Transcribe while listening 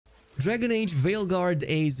Dragon Age Veilguard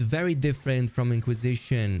is very different from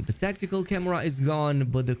Inquisition. The tactical camera is gone,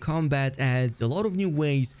 but the combat adds a lot of new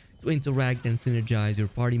ways to interact and synergize your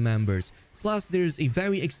party members. Plus, there's a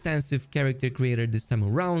very extensive character creator this time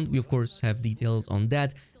around. We of course have details on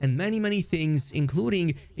that and many things,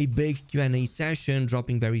 including a big Q&A session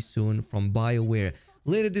dropping very soon from BioWare.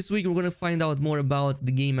 Later this week, we're going to find out more about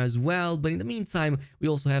the game as well, but in the meantime, we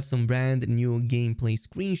also have some brand new gameplay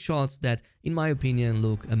screenshots that, in my opinion,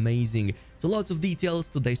 look amazing. So lots of details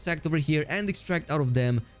to dissect over here and extract out of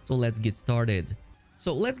them, so let's get started.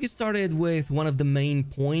 So let's get started with one of the main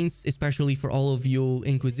points, especially for all of you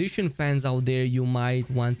Inquisition fans out there. You might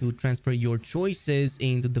want to transfer your choices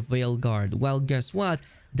into the Veilguard. Well, guess what?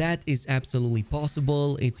 That is absolutely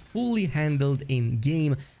possible. It's fully handled in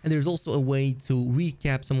game, and there's also a way to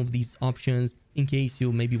recap some of these options in case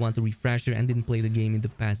you maybe want a refresher and didn't play the game in the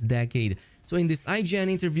past decade. So in this IGN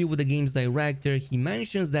interview with the game's director, he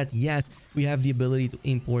mentions that yes, we have the ability to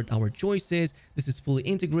import our choices. This is fully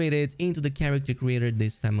integrated into the character creator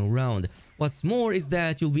this time around. What's more is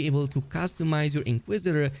that you'll be able to customize your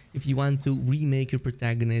Inquisitor if you want to remake your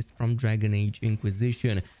protagonist from Dragon Age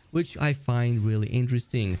Inquisition, which I find really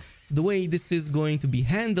interesting. So the way this is going to be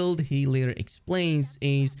handled, he later explains,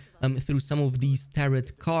 is through some of these tarot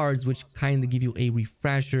cards, which kind of give you a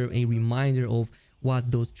refresher, a reminder of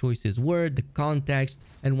what those choices were, the context,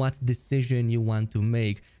 and what decision you want to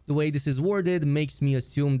make. The way this is worded makes me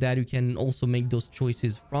assume that you can also make those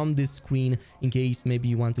choices from this screen in case maybe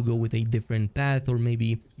you want to go with a different path, or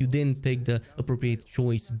maybe you didn't pick the appropriate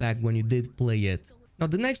choice back when you did play it. Now,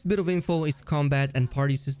 the next bit of info is combat and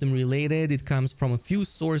party system related. It comes from a few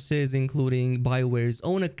sources, including BioWare's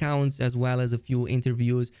own accounts, as well as a few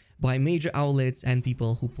interviews by major outlets and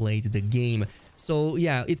people who played the game. So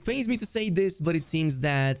yeah, it pains me to say this, but it seems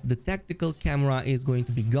that the tactical camera is going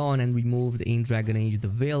to be gone and removed in Dragon Age the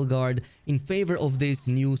Veilguard in favor of this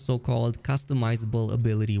new so-called customizable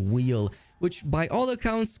ability wheel, which by all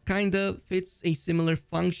accounts kinda fits a similar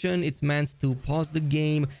function. It's meant to pause the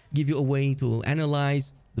game, give you a way to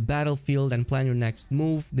analyze the battlefield and plan your next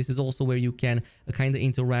move. This is also where you can kinda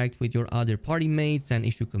interact with your other party mates and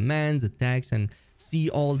issue commands, attacks, and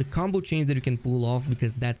see all the combo chains that you can pull off,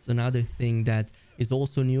 because that's another thing that is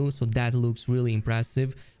also new, so that looks really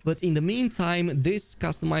impressive. But in the meantime, this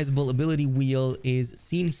customizable ability wheel is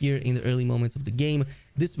seen here in the early moments of the game.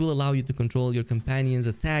 This will allow you to control your companions'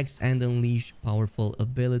 attacks and unleash powerful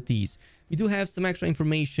abilities. We do have some extra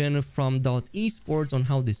information from .esports on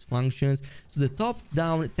how this functions. So the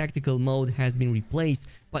top-down tactical mode has been replaced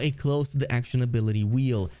by a close-to-the-action ability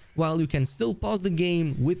wheel. While you can still pause the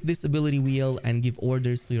game with this ability wheel and give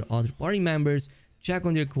orders to your other party members, check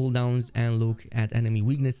on their cooldowns and look at enemy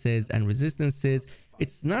weaknesses and resistances,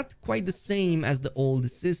 it's not quite the same as the old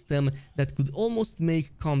system that could almost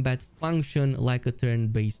make combat function like a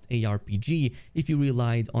turn-based ARPG if you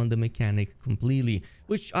relied on the mechanic completely,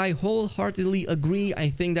 which I wholeheartedly agree. I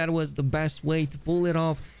think that was the best way to pull it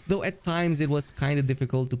off, though at times it was kind of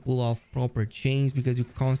difficult to pull off proper chains because you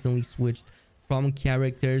constantly switched from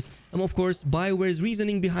characters. Of course, BioWare's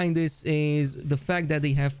reasoning behind this is the fact that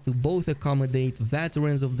they have to both accommodate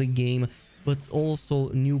veterans of the game but also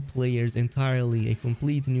new players entirely, a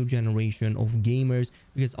complete new generation of gamers,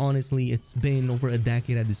 because honestly, it's been over a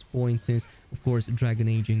decade at this point since, of course, Dragon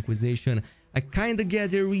Age Inquisition. I kinda get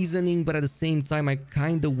their reasoning, but at the same time, I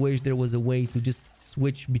kinda wish there was a way to just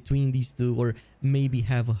switch between these two, or maybe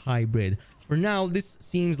have a hybrid. For now, this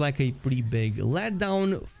seems like a pretty big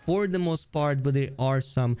letdown for the most part, but there are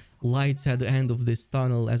some lights at the end of this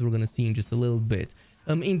tunnel, as we're gonna see in just a little bit.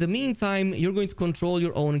 In the meantime, you're going to control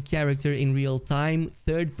your own character in real time,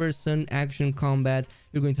 third-person action combat.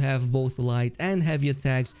 You're going to have both light and heavy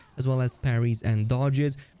attacks, as well as parries and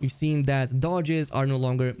dodges. We've seen that dodges are no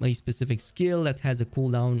longer a specific skill that has a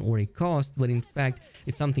cooldown or a cost, but in fact,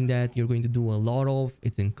 it's something that you're going to do a lot of.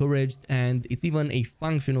 It's encouraged, and it's even a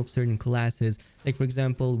function of certain classes. Like, for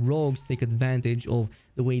example, rogues take advantage of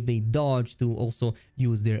the way they dodge to also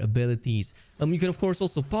use their abilities. You can, of course,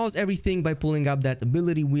 also pause everything by pulling up that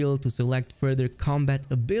ability wheel to select further combat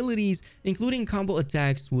abilities, including combo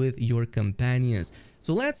attacks with your companions.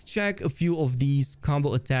 So let's check a few of these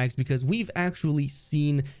combo attacks, because we've actually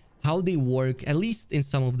seen how they work, at least in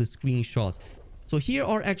some of the screenshots. So here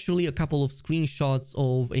are actually a couple of screenshots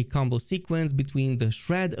of a combo sequence between the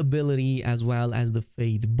Shred ability as well as the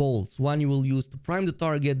Fade Bolts. One you will use to prime the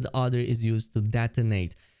target, the other is used to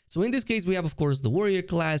detonate. So in this case, we have, of course, the Warrior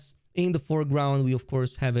class. In the foreground, we of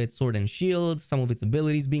course have its Sword and Shield, some of its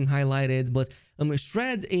abilities being highlighted, but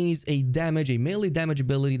Shred is a melee damage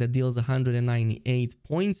ability that deals 198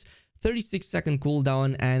 points 36-second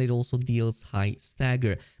cooldown, and it also deals high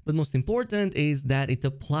stagger. But most important is that it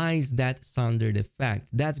applies that sundered effect.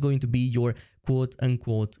 That's going to be your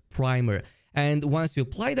quote-unquote primer. And once you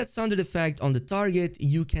apply that sundered effect on the target,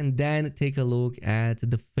 you can then take a look at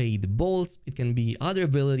the Fade Bolts. It can be other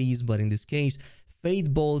abilities, but in this case,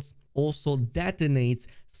 Fade Bolts also detonates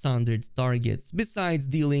sundered targets, besides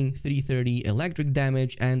dealing 330 electric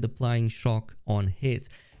damage and applying shock on hit.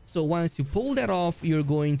 So once you pull that off, you're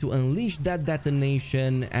going to unleash that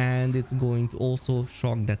detonation, and it's going to also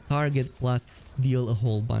shock that target plus deal a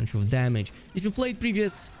whole bunch of damage. If you played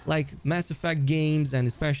previous like Mass Effect games, and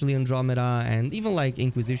especially Andromeda, and even like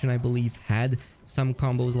Inquisition, I believe, had some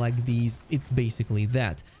combos like these, it's basically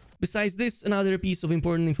that. Besides this, another piece of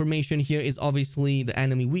important information here is obviously the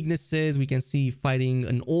enemy weaknesses. We can see fighting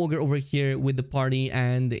an ogre over here with the party,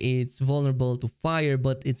 and it's vulnerable to fire,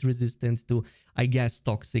 but it's resistant to, I guess,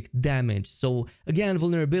 toxic damage. So again,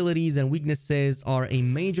 vulnerabilities and weaknesses are a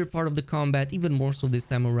major part of the combat, even more so this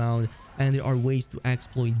time around, and there are ways to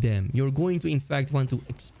exploit them. You're going to in fact want to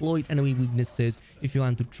exploit enemy weaknesses if you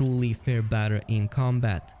want to truly fare better in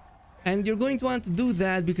combat. And you're going to want to do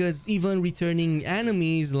that because even returning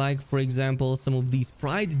enemies, like for example some of these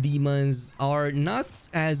pride demons, are not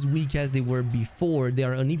as weak as they were before. They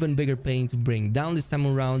are an even bigger pain to bring down this time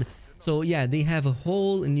around. So yeah, they have a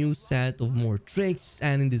whole new set of more tricks,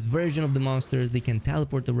 and in this version of the monsters, they can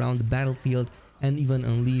teleport around the battlefield and even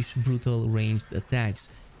unleash brutal ranged attacks.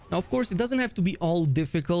 Now, of course, it doesn't have to be all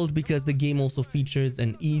difficult because the game also features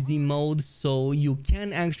an easy mode, so you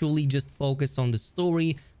can actually just focus on the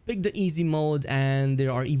story, pick the easy mode, and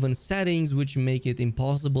there are even settings which make it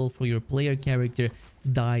impossible for your player character to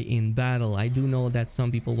die in battle. I do know that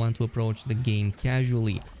some people want to approach the game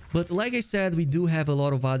casually. But like I said, we do have a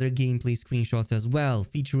lot of other gameplay screenshots as well,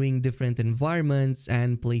 featuring different environments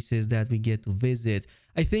and places that we get to visit.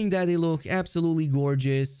 I think that they look absolutely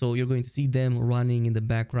gorgeous, so you're going to see them running in the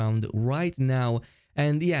background right now.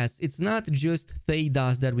 And yes, it's not just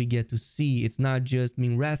Thedas that we get to see, it's not just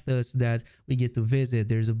Minrathous that we get to visit.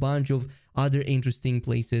 There's a bunch of other interesting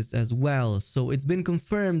places as well. So it's been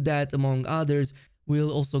confirmed that, among others,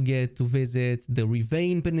 we'll also get to visit the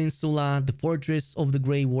Rivain Peninsula, the Fortress of the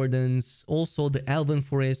Grey Wardens, also the Elven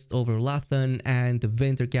Forest over Lathan, and the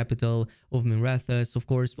Winter Capital of Minrathous, of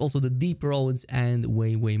course, also the Deep Roads, and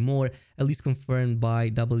way more, at least confirmed by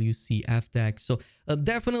WCF Tech. So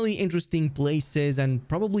definitely interesting places, and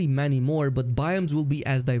probably many more, but biomes will be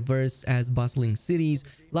as diverse as bustling cities,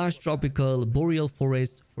 lush tropical, boreal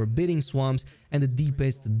forests, forbidding swamps, and the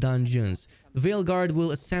deepest dungeons. The Veilguard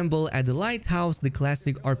will assemble at the Lighthouse, the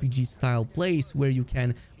classic RPG style place where you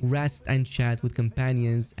can rest and chat with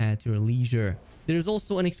companions at your leisure. There's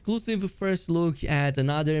also an exclusive first look at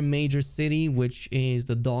another major city, which is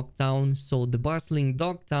the Dock Town. So the bustling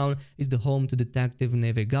Dock Town is the home to Detective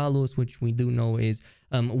Nevegalus, which we do know is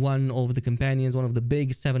one of the companions, one of the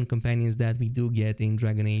big 7 companions that we do get in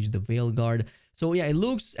Dragon Age, the Veilguard. So yeah, it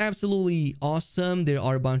looks absolutely awesome. There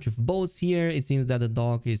are a bunch of boats here. It seems that the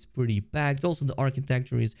dock is pretty packed. Also, the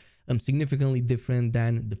architecture is significantly different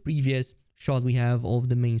than the previous shot we have of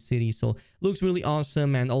the main city. So looks really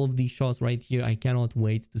awesome, and all of these shots right here, I cannot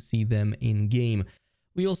wait to see them in game.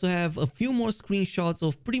 We also have a few more screenshots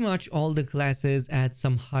of pretty much all the classes at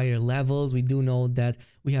some higher levels. We do know that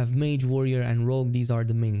we have Mage, Warrior, and Rogue. These are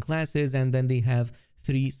the main classes, and then they have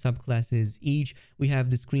 3 subclasses each. We have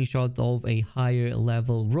the screenshot of a higher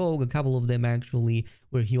level Rogue, a couple of them actually,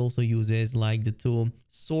 where he also uses like the 2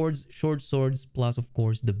 swords, short swords, plus of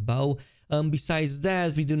course the bow. Besides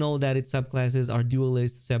that, we do know that its subclasses are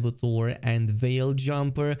Duelist, Saboteur, and Veil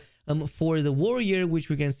Jumper. For the Warrior, which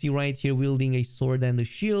we can see right here wielding a sword and a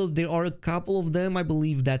shield, there are a couple of them, I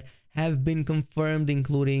believe, that have been confirmed,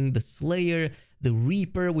 including the Slayer, the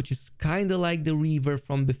Reaper, which is kind of like the Reaver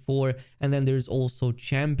from before, and then there's also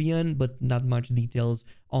Champion, but not much details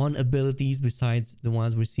on abilities besides the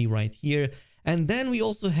ones we see right here. And then we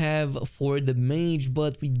also have for the Mage,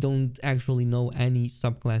 but we don't actually know any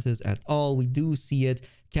subclasses at all. We do see it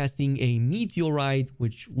casting a Meteorite,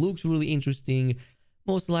 which looks really interesting.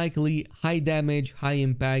 Most likely high damage, high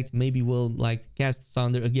impact. Maybe we'll like cast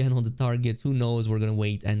Sunder again on the targets. Who knows? We're gonna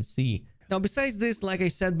wait and see. Now, besides this, like I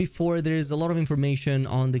said before, there's a lot of information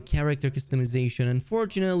on the character customization.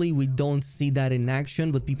 Unfortunately, we don't see that in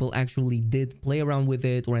action, but people actually did play around with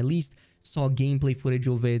it, or at least saw gameplay footage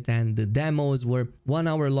of it, and the demos were 1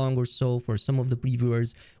 hour long or so for some of the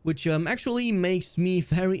previewers, which actually makes me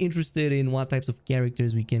very interested in what types of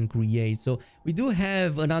characters we can create. So we do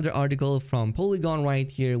have another article from Polygon right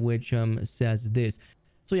here, which says this.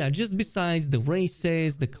 So yeah, just besides the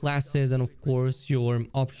races, the classes, and of course your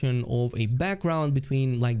option of a background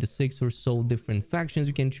between like the 6 or so different factions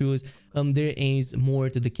you can choose, there is more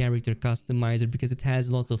to the character customizer because it has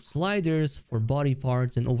lots of sliders for body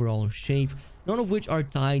parts and overall shape, none of which are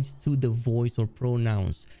tied to the voice or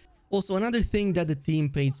pronouns. Also, another thing that the team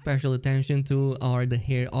paid special attention to are the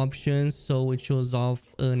hair options. So it shows off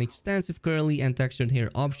an extensive curly and textured hair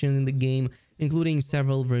option in the game, including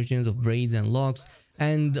several versions of braids and locks,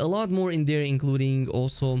 and a lot more in there, including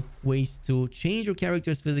also ways to change your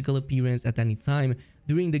character's physical appearance at any time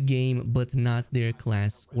during the game, but not their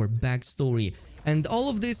class or backstory. And all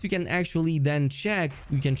of this you can actually then check.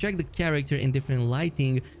 You can check the character in different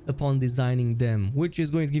lighting upon designing them, which is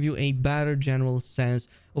going to give you a better general sense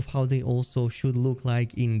of how they also should look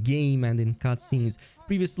like in game and in cutscenes.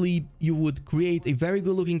 Previously, you would create a very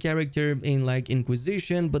good looking character in like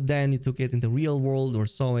Inquisition, but then you took it in the real world or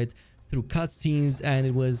saw it through cutscenes and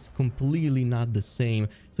it was completely not the same.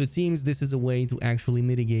 So it seems this is a way to actually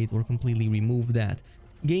mitigate or completely remove that.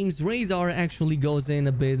 Games Radar actually goes in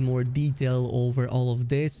a bit more detail over all of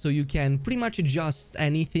this, so you can pretty much adjust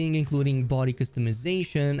anything, including body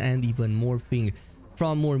customization and even morphing,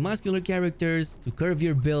 from more muscular characters to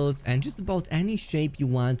curvier builds and just about any shape you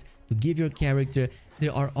want to give your character.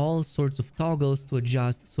 There are all sorts of toggles to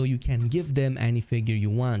adjust so you can give them any figure you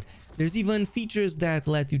want. There's even features that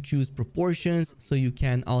let you choose proportions so you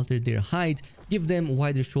can alter their height, give them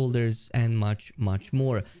wider shoulders and much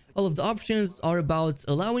more. All of the options are about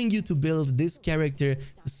allowing you to build this character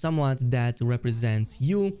to somewhat that represents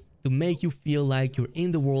you, to make you feel like you're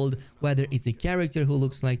in the world, whether it's a character who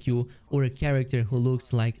looks like you or a character who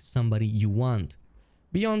looks like somebody you want.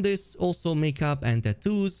 Beyond this, also makeup and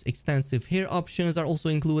tattoos, extensive hair options are also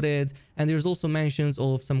included, and there's also mentions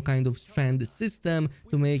of some kind of strand system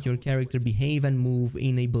to make your character behave and move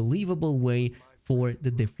in a believable way for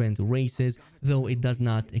the different races, though it does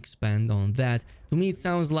not expand on that. To me, it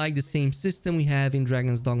sounds like the same system we have in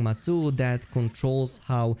Dragon's Dogma 2 that controls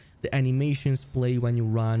how the animations play when you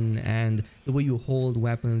run and the way you hold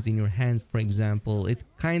weapons in your hands, for example. It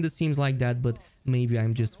kind of seems like that, but maybe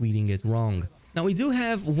I'm just reading it wrong. Now, we do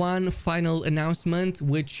have one final announcement,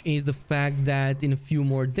 which is the fact that in a few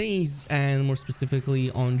more days, and more specifically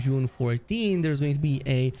on June 14, there's going to be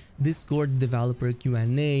a Discord developer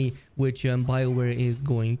Q&A, which BioWare is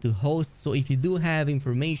going to host. So if you do have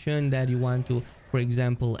information that you want to, for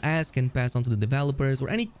example, ask and pass on to the developers, or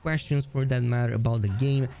any questions for that matter about the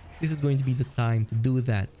game, this is going to be the time to do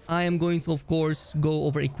that. I am going to, of course, go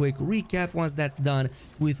over a quick recap once that's done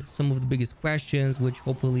with some of the biggest questions, which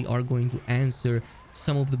hopefully are going to answer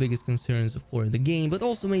some of the biggest concerns for the game, but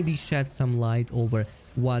also maybe shed some light over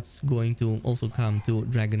what's going to also come to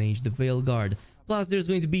Dragon Age the Veilguard. Plus, there's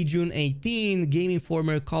going to be June 18, Game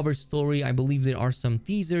Informer cover story. I believe there are some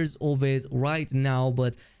teasers of it right now,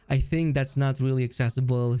 but I think that's not really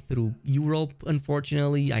accessible through Europe,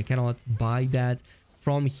 unfortunately. I cannot buy that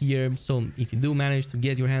from here, so if you do manage to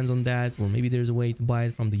get your hands on that, or maybe there's a way to buy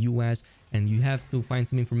it from the US and you have to find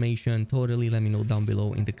some information, totally let me know down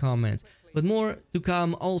below in the comments. But more to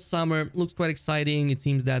come all summer. Looks quite exciting. It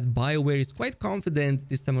seems that BioWare is quite confident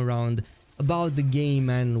this time around about the game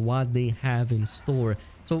and what they have in store.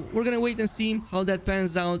 So we're gonna wait and see how that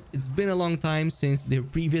pans out. It's been a long time since their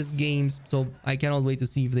previous games, so I cannot wait to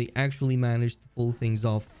see if they actually manage to pull things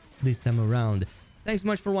off this time around. Thanks so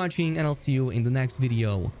much for watching, and I'll see you in the next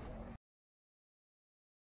video.